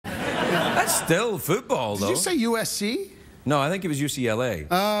Still football, though. Did you say USC? No, I think it was UCLA.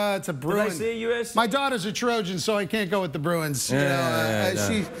 It's a Bruin. Did I say USC? My daughter's a Trojan, so I can't go with the Bruins.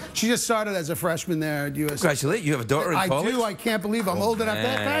 She just started as a freshman there at USC. Congratulations, you have a daughter in college? I do. I can't believe I'm old enough.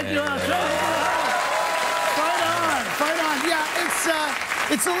 Thank you. Fight on.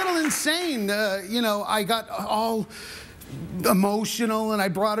 Yeah, it's a little insane. You know, I got all emotional, and I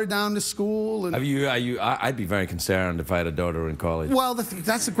brought her down to school. And I'd be very concerned if I had a daughter in college. Well,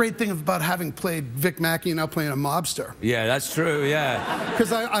 that's the great thing about having played Vic Mackey and now playing a mobster. Yeah, that's true, yeah.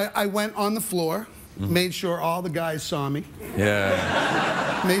 Because I went on the floor, made sure all the guys saw me.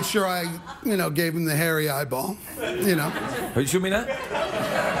 Yeah. Made sure I, gave him the hairy eyeball, Wait, show me that?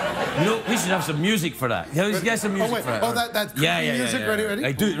 We should have some music for that. Get some music for that. Oh, that's yeah, music. yeah. Ready?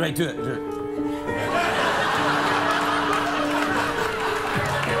 Right, do it.